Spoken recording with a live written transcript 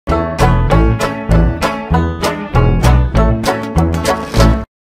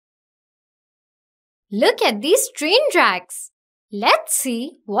Look at these train tracks. Let's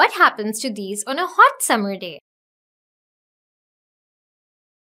see what happens to these on a hot summer day.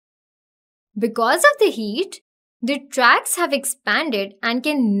 Because of the heat, the tracks have expanded and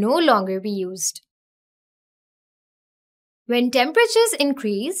can no longer be used. When temperatures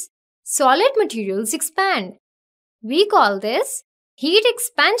increase, solid materials expand. We call this heat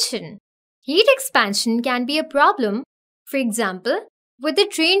expansion. Heat expansion can be a problem, for example, with the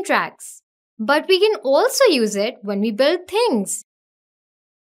train tracks, but we can also use it when we build things.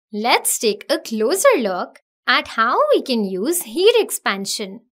 Let's take a closer look at how we can use heat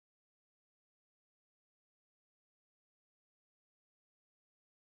expansion.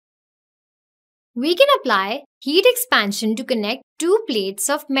 We can apply heat expansion to connect two plates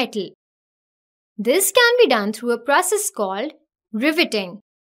of metal. This can be done through a process called riveting.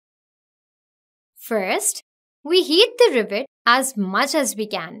 First, we heat the rivet as much as we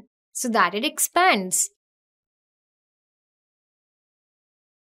can so that it expands.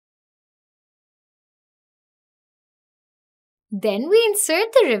 Then we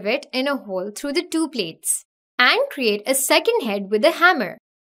insert the rivet in a hole through the two plates and create a second head with a hammer.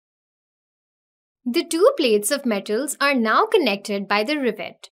 The two plates of metals are now connected by the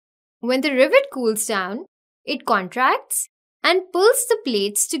rivet. When the rivet cools down, it contracts and pulls the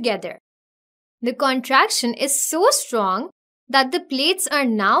plates together. The contraction is so strong that the plates are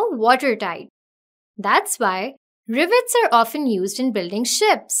now watertight. That's why rivets are often used in building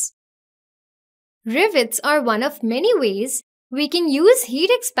ships. Rivets are one of many ways we can use heat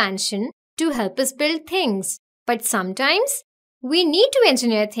expansion to help us build things, but sometimes we need to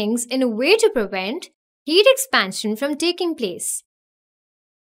engineer things in a way to prevent heat expansion from taking place.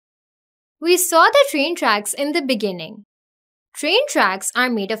 We saw the train tracks in the beginning. Train tracks are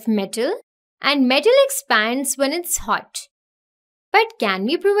made of metal, and metal expands when it's hot. But can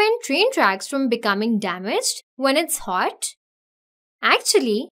we prevent train tracks from becoming damaged when it's hot?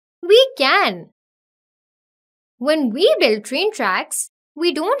 Actually, we can. When we build train tracks,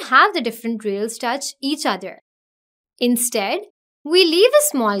 we don't have the different rails touch each other. Instead, we leave a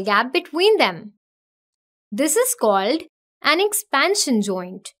small gap between them. This is called an expansion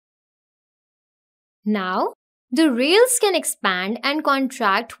joint. Now, the rails can expand and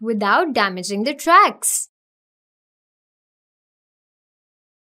contract without damaging the tracks.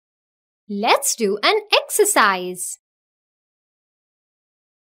 Let's do an exercise.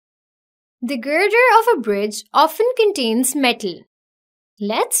 The girder of a bridge often contains metal.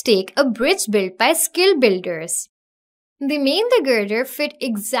 Let's take a bridge built by skilled builders. They made the girder fit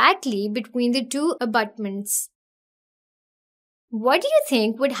exactly between the two abutments. What do you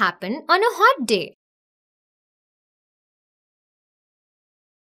think would happen on a hot day?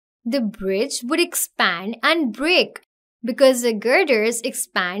 The bridge would expand and break because the girders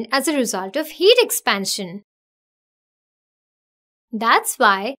expand as a result of heat expansion. That's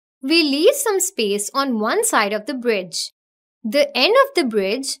why we leave some space on one side of the bridge. The end of the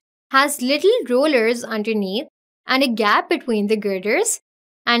bridge has little rollers underneath and a gap between the girders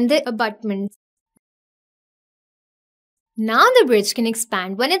and the abutments. Now the bridge can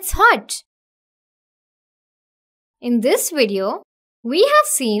expand when it's hot. In this video, we have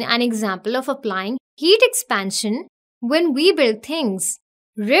seen an example of applying heat expansion when we build things.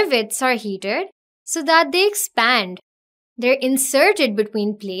 Rivets are heated so that they expand. They're inserted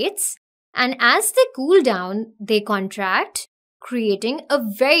between plates, and as they cool down, they contract, creating a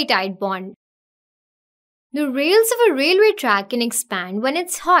very tight bond. The rails of a railway track can expand when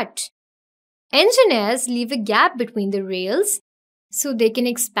it's hot. Engineers leave a gap between the rails so they can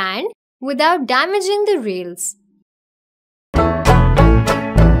expand without damaging the rails.